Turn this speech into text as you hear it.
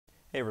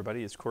Hey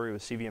everybody, it's Korie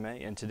with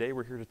CVMA, and today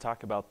we're here to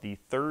talk about the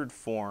third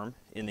form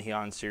in the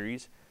Heian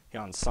series,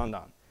 Heian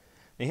Sandan.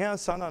 The Heian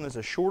Sandan is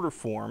a shorter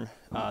form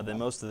than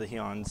most of the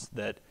Heians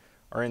that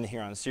are in the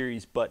Heian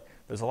series, but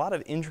there's a lot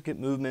of intricate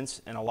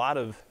movements and a lot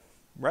of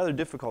rather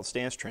difficult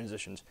stance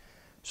transitions.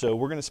 So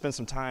we're going to spend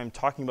some time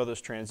talking about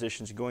those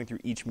transitions and going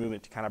through each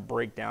movement to kind of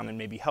break down and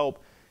maybe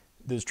help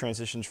those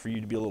transitions for you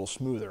to be a little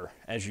smoother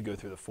as you go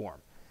through the form.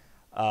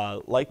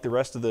 Like the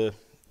rest of the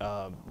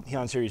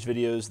Heian series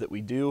videos that we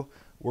do,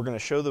 we're going to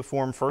show the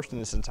form first in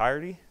its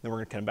entirety, then we're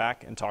going to come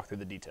back and talk through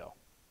the detail.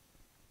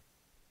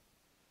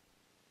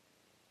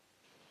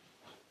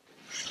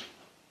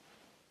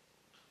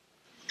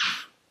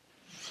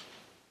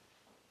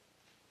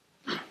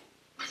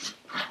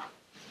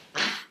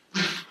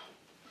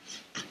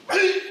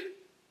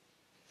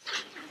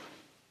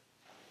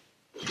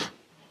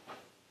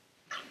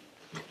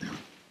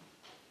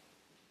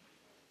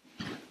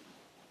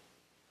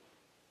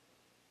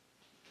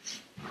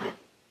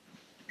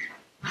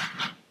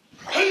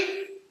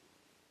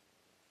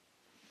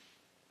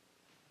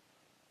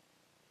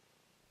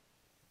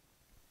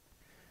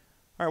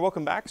 All right,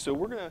 welcome back. So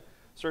we're going to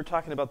start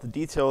talking about the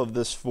detail of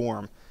this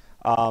form.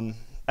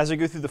 As I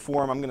go through the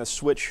form, I'm going to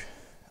switch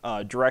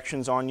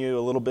directions on you a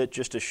little bit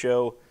just to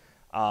show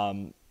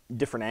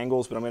different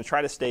angles, but I'm going to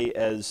try to stay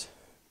as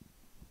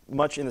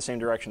much in the same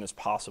direction as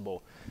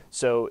possible.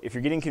 So if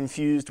you're getting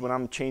confused when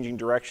I'm changing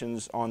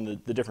directions on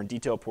the different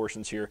detail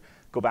portions here,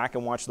 go back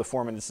and watch the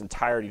form in its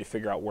entirety to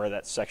figure out where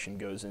that section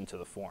goes into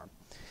the form.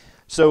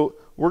 So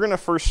we're going to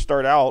first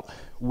start out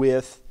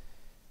with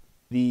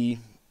the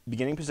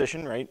beginning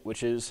position, right,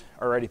 which is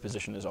our ready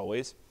position as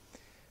always.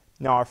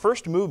 Now our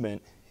first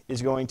movement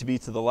is going to be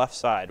to the left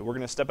side. We're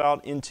going to step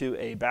out into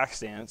a back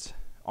stance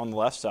on the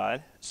left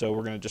side. So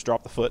we're going to just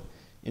drop the foot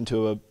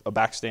into a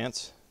back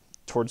stance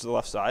towards the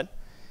left side.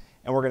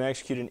 And we're going to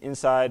execute an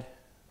inside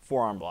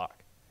forearm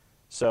block.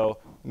 So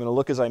I'm going to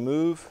look as I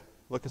move,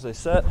 look as I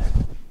set,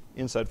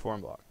 inside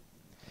forearm block.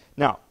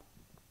 Now,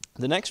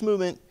 the next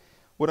movement,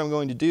 what I'm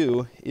going to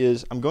do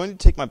is I'm going to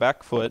take my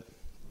back foot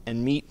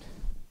and meet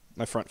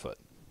my front foot.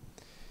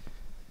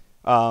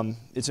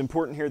 It's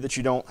important here that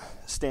you don't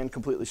stand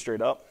completely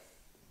straight up.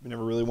 We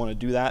never really want to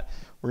do that.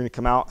 We're going to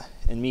come out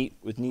and meet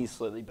with knees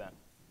slightly bent.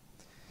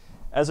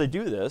 As I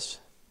do this,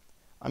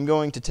 I'm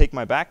going to take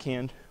my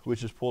backhand,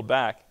 which is pulled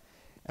back,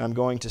 and I'm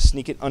going to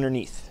sneak it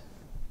underneath.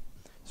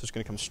 So it's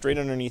going to come straight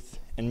underneath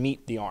and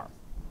meet the arm,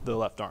 the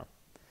left arm.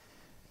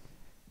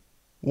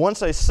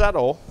 Once I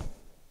settle,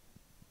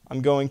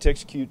 I'm going to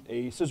execute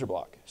a scissor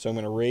block. So I'm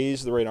going to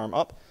raise the right arm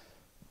up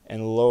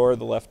and lower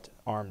the left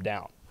arm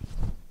down.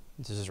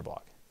 It's a scissor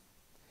block.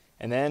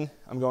 And then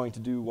I'm going to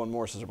do one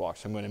more scissor block.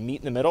 So I'm going to meet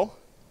in the middle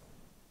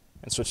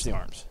and switch the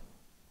arms.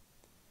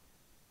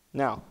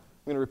 Now,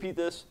 I'm going to repeat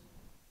this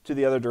to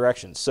the other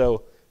direction.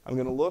 So I'm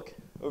going to look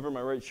over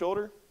my right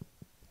shoulder,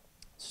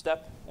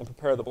 step and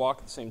prepare the block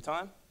at the same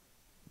time,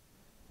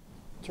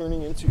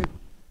 turning into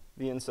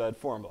the inside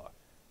forearm block.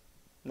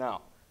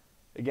 Now,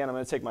 again, I'm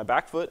going to take my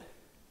back foot,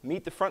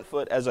 meet the front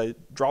foot as I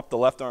drop the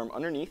left arm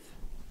underneath,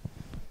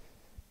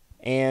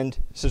 and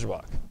scissor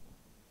block.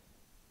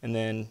 And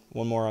then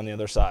one more on the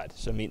other side.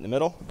 So meet in the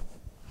middle,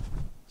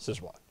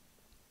 scissor block.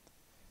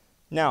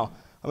 Now,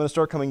 I'm going to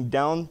start coming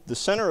down the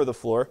center of the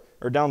floor,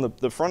 or down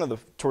toward the front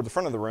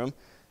of the room.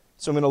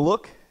 So I'm going to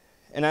look,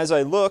 and as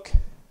I look,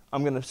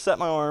 I'm going to set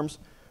my arms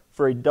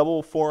for a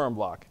double forearm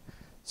block.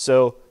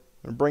 So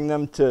I'm going to bring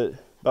them to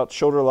about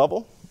shoulder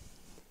level.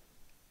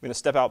 I'm going to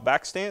step out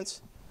back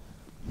stance,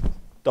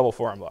 double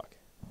forearm block.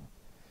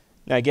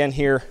 Now again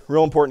here,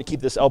 real important to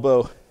keep this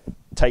elbow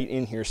tight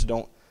in here, so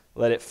don't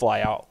let it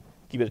fly out.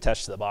 Keep it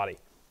attached to the body.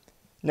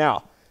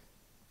 Now,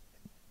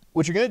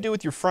 what you're going to do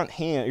with your front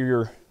hand, or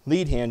your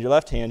lead hand, your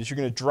left hand, is you're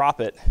going to drop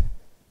it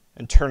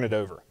and turn it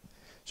over.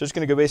 So it's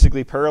going to go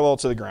basically parallel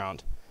to the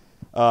ground,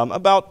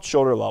 about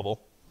shoulder level.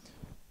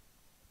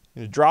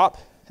 You're going to drop,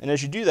 and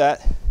as you do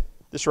that,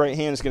 this right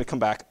hand is going to come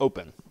back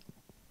open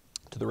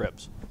to the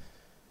ribs.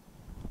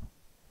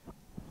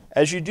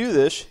 As you do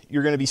this,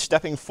 you're going to be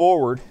stepping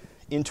forward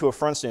into a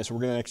front stance, and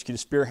we're going to execute a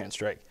spear hand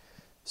strike.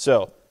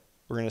 So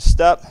we're going to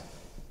step,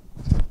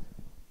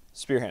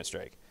 spear hand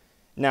strike.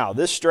 Now,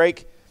 this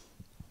strike,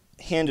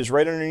 hand is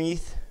right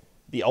underneath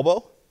the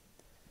elbow,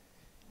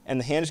 and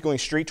the hand is going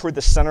straight toward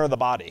the center of the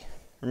body.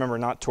 Remember,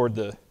 not toward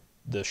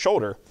the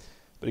shoulder,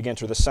 but again,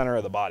 toward the center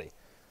of the body.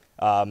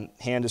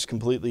 Hand is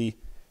completely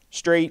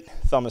straight,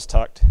 thumb is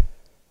tucked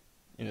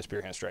in a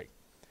spear hand strike.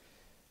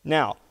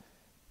 Now,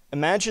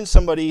 imagine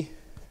somebody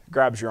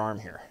grabs your arm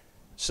here.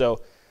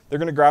 So they're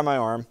going to grab my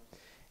arm,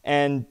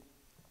 and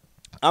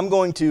I'm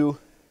going to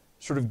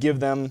sort of give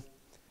them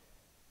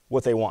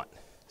what they want.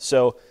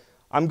 So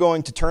I'm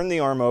going to turn the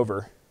arm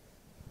over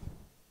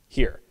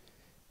here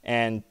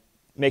and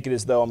make it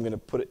as though I'm going to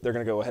put it, they're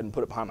going to go ahead and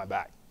put it behind my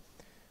back.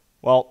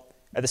 Well,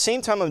 at the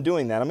same time I'm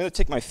doing that, I'm going to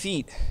take my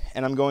feet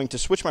and I'm going to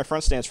switch my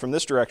front stance from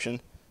this direction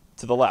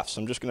to the left.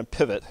 So I'm just going to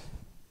pivot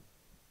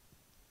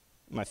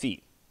my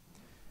feet.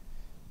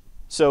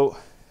 So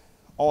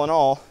all in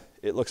all,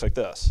 it looks like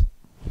this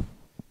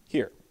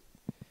here.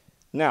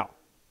 Now,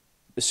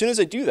 as soon as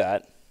I do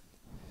that,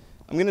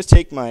 I'm going to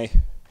take my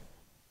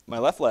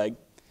left leg,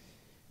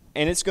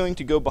 and it's going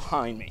to go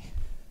behind me.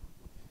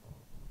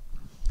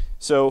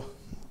 So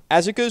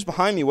as it goes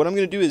behind me, what I'm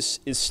going to do is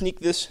sneak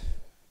this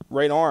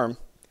right arm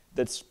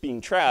that's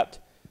being trapped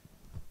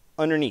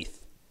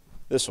underneath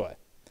this way.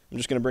 I'm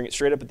just going to bring it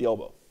straight up at the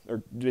elbow, or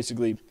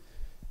basically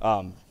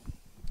bend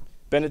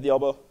at the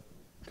elbow,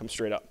 come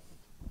straight up,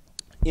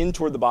 in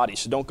toward the body.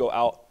 So don't go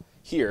out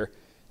here.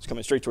 It's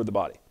coming straight toward the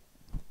body,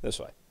 this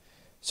way.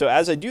 So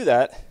as I do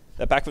that,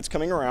 that back foot's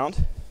coming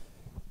around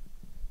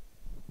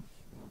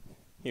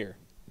here.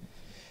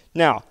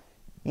 Now,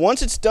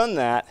 once it's done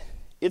that,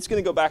 it's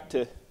going to go back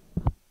to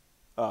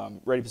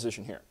ready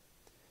position here.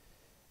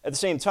 At the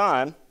same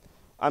time,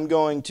 I'm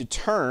going to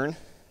turn,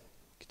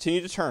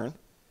 continue to turn,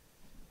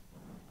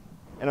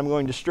 and I'm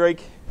going to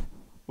strike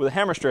with a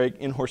hammer strike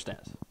in horse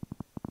stance.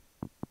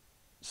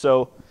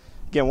 So,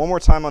 again, one more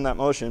time on that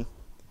motion.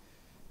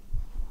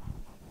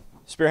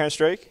 Spear hand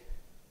strike,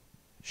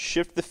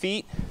 shift the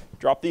feet,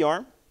 drop the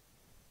arm.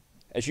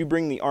 As you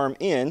bring the arm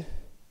in,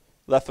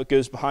 left foot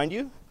goes behind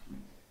you.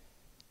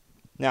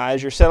 Now,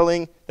 as you're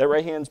settling, that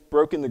right hand's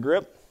broken the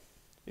grip.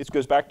 It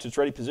goes back to its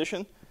ready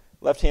position.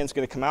 Left hand's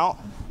going to come out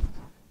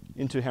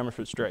into a hammer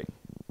foot strike.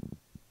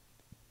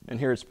 And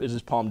here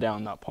it's palm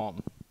down, not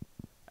palm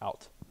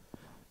out.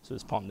 So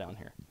it's palm down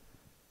here.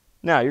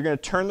 Now, you're going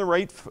to turn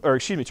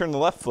the turn the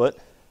left foot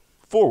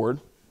forward,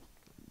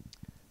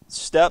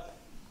 step,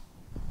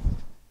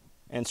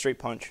 and straight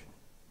punch,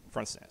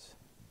 front stance,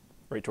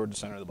 right toward the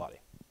center of the body.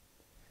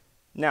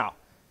 Now,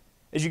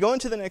 as you go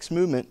into the next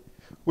movement,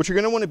 what you're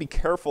going to want to be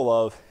careful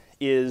of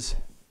is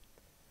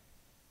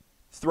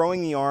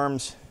throwing the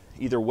arms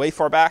either way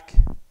far back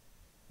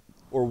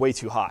or way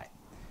too high.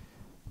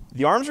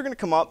 The arms are going to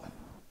come up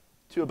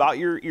to about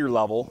your ear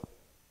level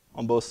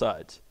on both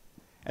sides,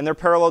 and they're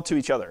parallel to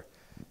each other.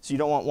 So you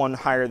don't want one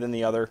higher than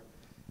the other.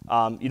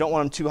 You don't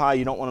want them too high,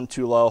 you don't want them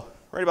too low.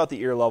 Right about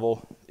the ear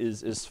level is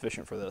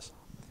sufficient for this.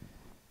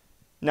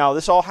 Now,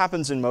 this all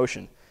happens in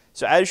motion.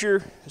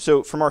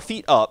 So from our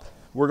feet up,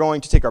 we're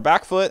going to take our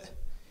back foot.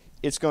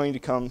 It's going to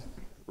come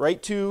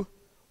right to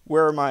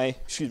where we're going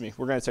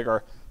to take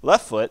our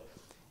left foot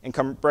and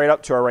come right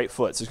up to our right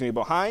foot. So it's going to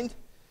be behind,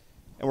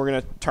 and we're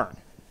going to turn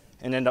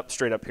and end up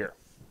straight up here.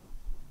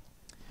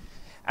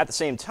 At the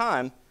same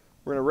time,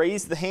 we're going to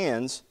raise the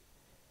hands,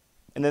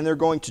 and then they're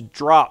going to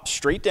drop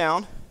straight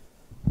down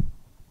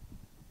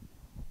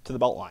to the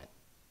belt line.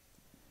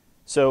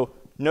 So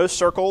no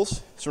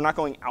circles, so we're not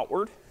going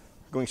outward.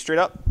 We're going straight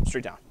up,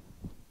 straight down.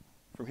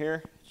 From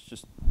here, it's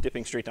just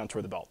dipping straight down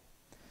toward the belt.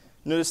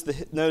 Notice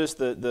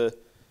the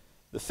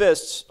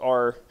fists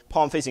are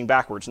palm facing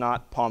backwards,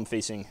 not palm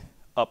facing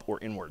up or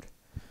inward.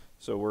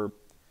 So we're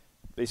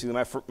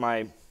basically,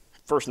 my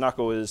first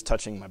knuckle is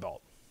touching my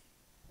belt.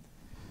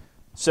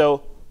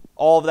 So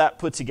all of that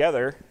put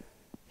together,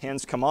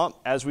 hands come up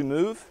as we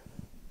move.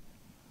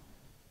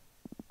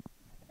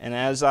 And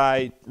as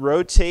I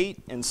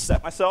rotate and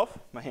set myself,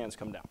 my hands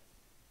come down.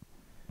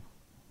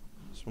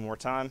 Just one more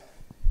time.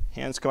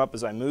 Hands come up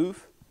as I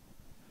move.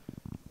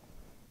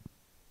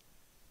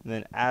 And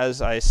then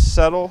as I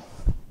settle,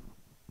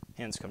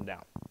 hands come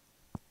down.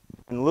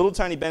 And a little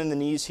tiny bend in the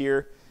knees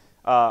here.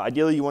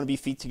 Ideally, you want to be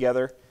feet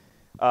together.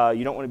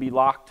 You don't want to be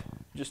locked.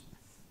 Just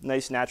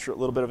nice, natural,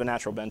 little bit of a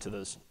natural bend to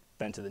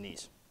the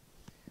knees.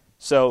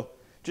 So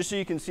just so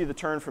you can see the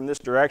turn from this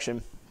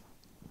direction,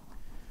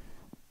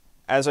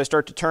 as I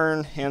start to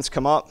turn, hands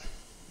come up.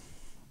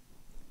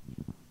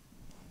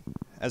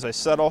 As I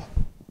settle,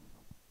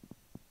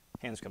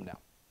 hands come down.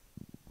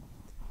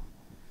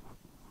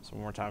 So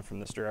one more time from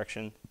this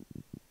direction.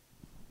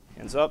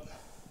 Hands up,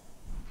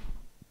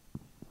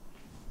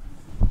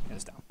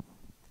 hands down.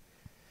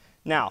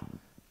 Now,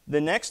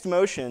 the next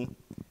motion,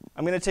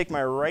 I'm going to take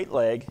my right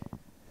leg,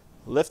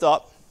 lift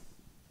up,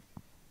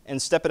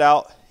 and step it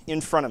out in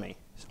front of me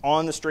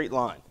on the straight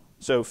line.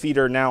 So feet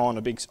are now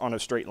on a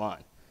straight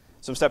line.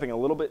 So I'm stepping a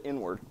little bit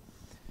inward.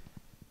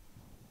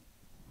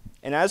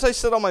 And as I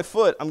sit on my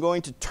foot, I'm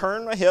going to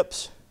turn my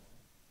hips,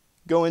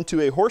 go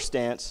into a horse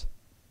stance,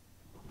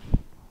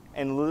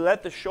 and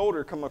let the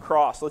shoulder come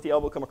across, let the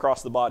elbow come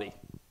across the body.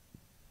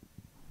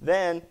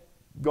 Then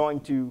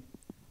going to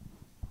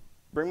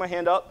bring my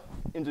hand up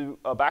into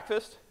a back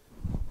fist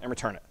and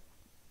return it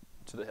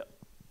to the hip.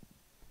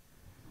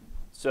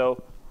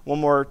 So one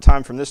more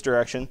time from this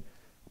direction.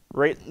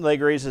 Right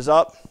leg raises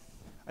up.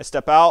 I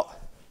step out.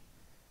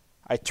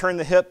 I turn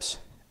the hips,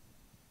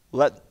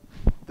 let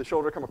the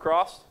shoulder come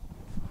across,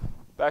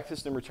 back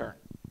fist and return.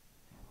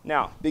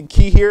 Now, big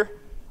key here,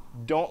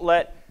 don't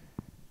let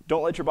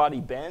your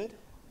body bend,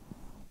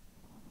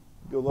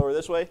 go lower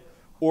this way,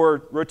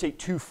 or rotate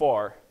too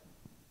far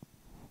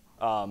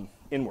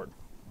inward.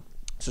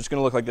 So it's going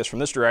to look like this from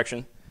this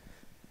direction.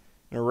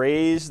 I'm going to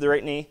raise the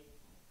right knee,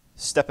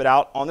 step it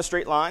out on the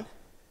straight line.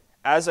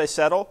 As I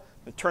settle,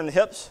 I'm going to turn the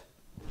hips,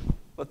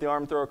 let the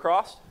arm throw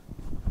across,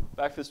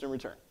 back fist and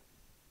return.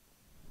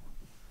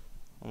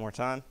 One more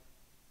time.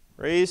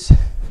 Raise,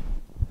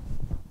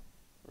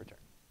 return.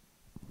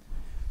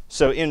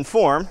 So in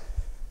form,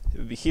 it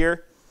would be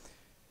here,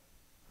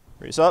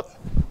 raise up,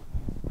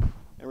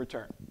 and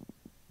return.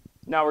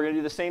 Now we're going to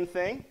do the same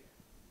thing.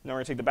 Now we're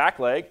going to take the back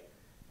leg,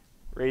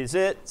 raise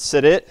it,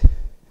 sit it,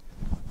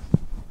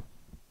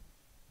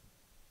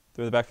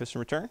 throw the back fist and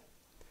return.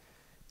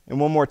 And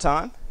one more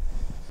time,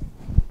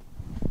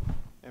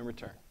 and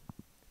return.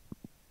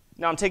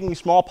 Now I'm taking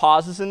small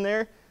pauses in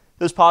there.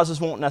 Those pauses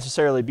won't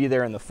necessarily be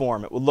there in the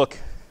form. It would look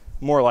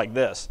more like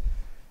this.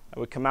 I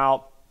would come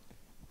out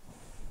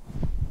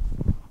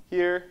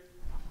here,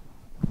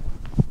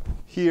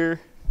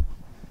 here,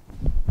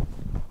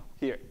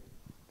 here.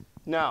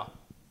 Now,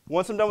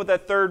 once I'm done with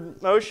that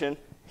third motion,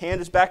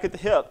 hand is back at the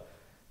hip.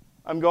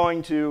 I'm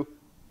going to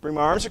bring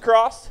my arms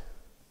across,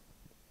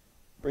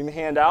 bring the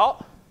hand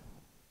out,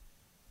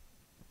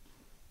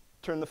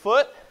 turn the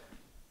foot,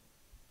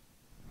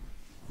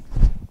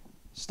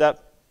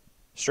 step,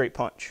 straight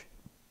punch.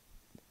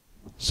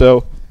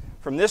 So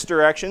from this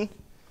direction,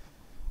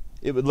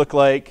 it would look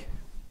like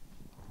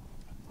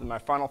my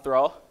final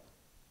throw.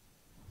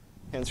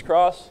 Hands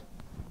across,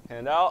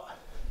 hand out,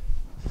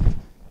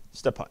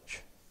 step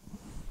punch.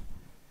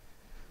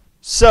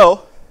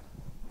 So,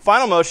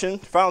 final motion,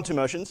 final two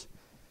motions,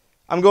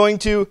 I'm going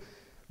to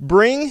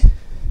bring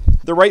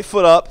the right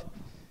foot up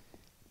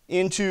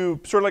into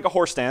sort of like a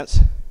horse stance.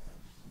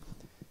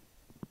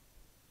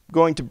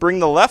 Going to bring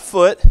the left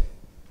foot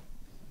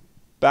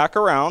back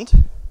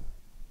around.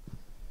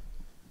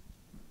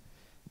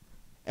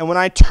 And when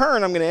I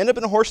turn, I'm going to end up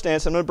in a horse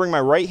stance. I'm going to bring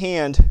my right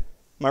hand,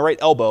 my right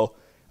elbow,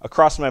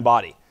 across my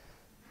body.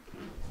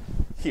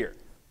 Here.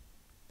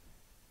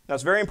 Now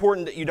it's very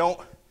important that you don't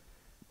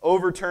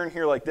overturn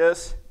here like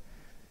this,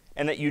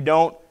 and that you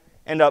don't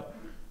end up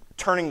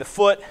turning the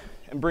foot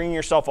and bringing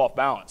yourself off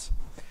balance.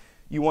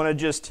 You want to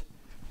just,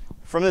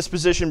 from this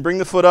position, bring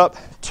the foot up,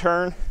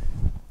 turn,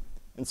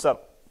 and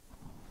settle.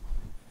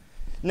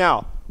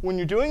 Now, when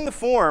you're doing the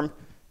form,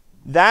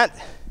 that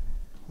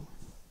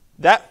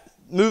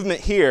movement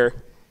here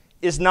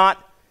is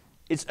not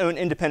its own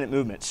independent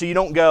movement. So you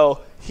don't go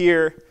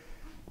here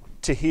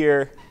to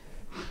here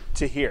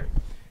to here.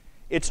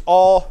 It's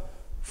all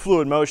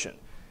fluid motion.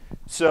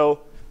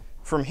 So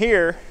from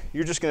here,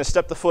 you're just going to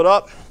step the foot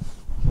up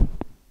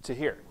to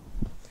here.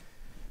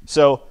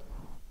 So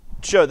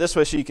show it this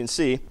way so you can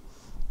see.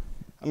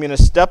 I'm going to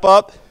step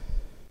up.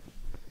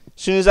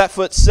 As soon as that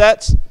foot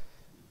sets,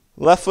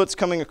 left foot's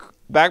coming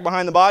back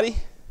behind the body.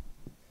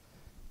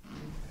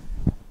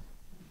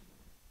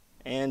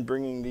 And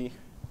bringing the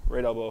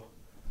right elbow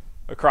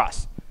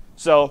across.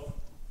 So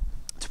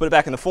to put it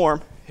back in the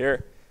form,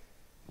 here,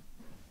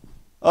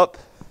 up,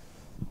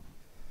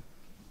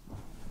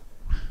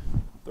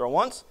 throw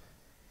once,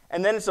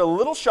 and then it's a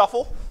little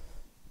shuffle.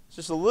 It's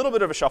just a little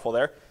bit of a shuffle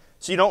there.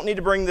 So you don't need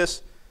to bring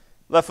this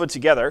left foot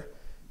together.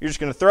 You're just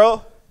going to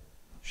throw,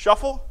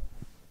 shuffle,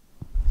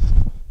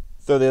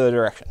 throw the other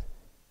direction.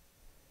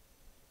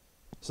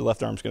 So the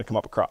left arm's going to come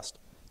up across.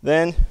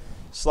 Then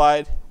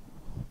slide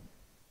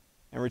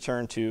and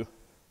return to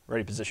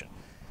ready position.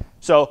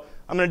 So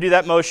I'm going to do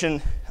that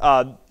motion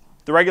the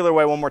regular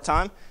way one more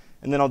time,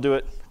 and then I'll do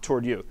it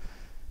toward you.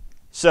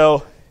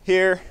 So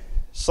here,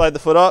 slide the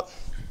foot up,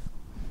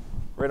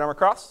 right arm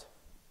across,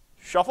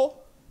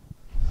 shuffle,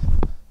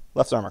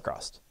 left arm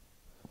across,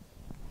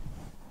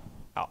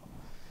 out.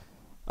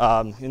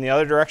 In the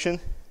other direction,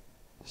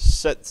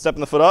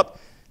 stepping the foot up.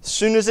 As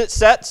soon as it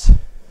sets,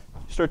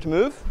 start to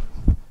move.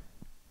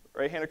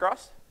 Right hand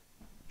across,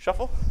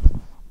 shuffle,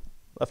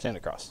 left hand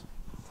across.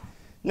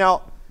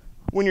 Now,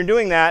 when you're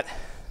doing that,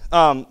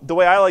 the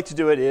way I like to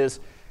do it is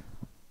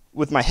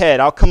with my head.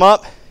 I'll come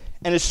up,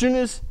 and as soon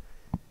as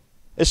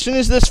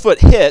this foot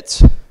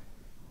hits,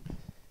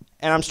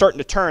 and I'm starting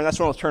to turn, that's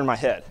when I'll turn my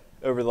head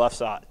over the left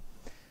side.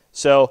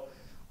 So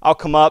I'll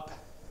come up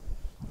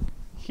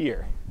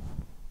here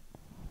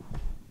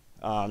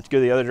to go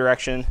the other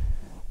direction.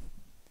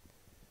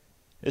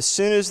 As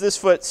soon as this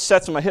foot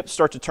sets and my hips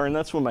start to turn,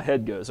 that's when my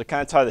head goes. I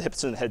kind of tie the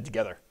hips and the head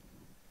together.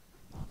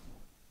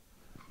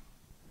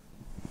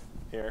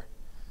 Here,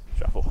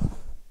 shuffle,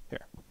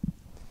 here.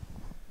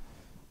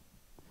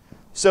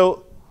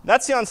 So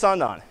that's the Heian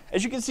Sandan.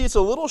 As you can see, it's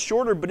a little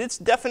shorter, but it's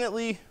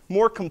definitely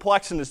more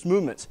complex in its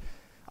movements.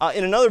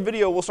 In another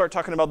video, we'll start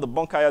talking about the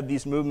bunkai of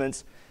these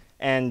movements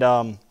and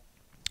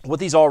what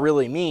these all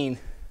really mean.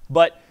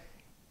 But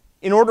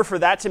in order for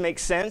that to make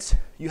sense,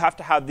 you have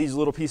to have these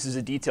little pieces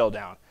of detail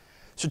down.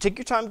 So take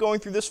your time going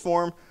through this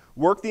form,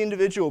 work the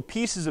individual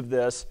pieces of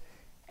this,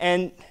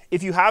 and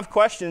if you have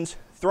questions,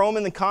 throw them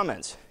in the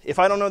comments. If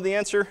I don't know the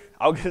answer,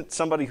 I'll get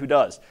somebody who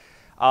does.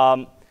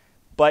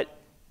 But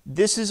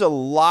this is a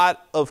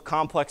lot of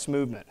complex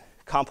movement,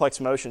 complex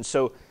motion.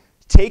 So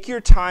take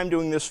your time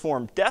doing this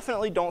form.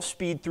 Definitely don't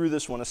speed through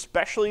this one,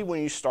 especially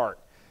when you start.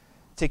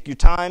 Take your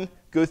time,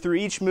 go through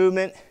each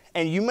movement,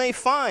 and you may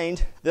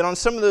find that on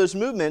some of those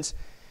movements,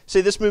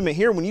 say this movement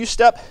here, when you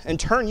step and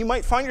turn, you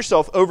might find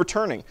yourself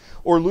overturning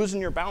or losing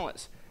your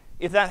balance.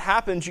 If that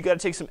happens, you got to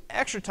take some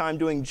extra time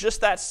doing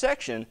just that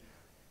section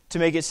to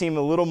make it seem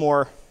a little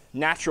more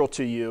natural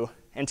to you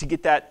and to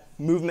get that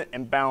movement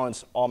and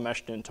balance all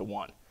meshed into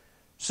one.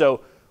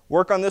 So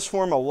Work on this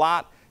form a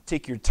lot.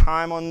 Take your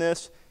time on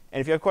this.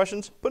 And if you have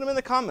questions, put them in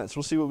the comments.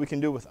 We'll see what we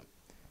can do with them.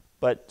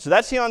 So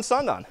that's Heian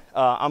Sandan.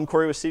 I'm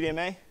Korie with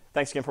CDMA.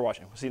 Thanks again for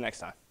watching. We'll see you next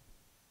time.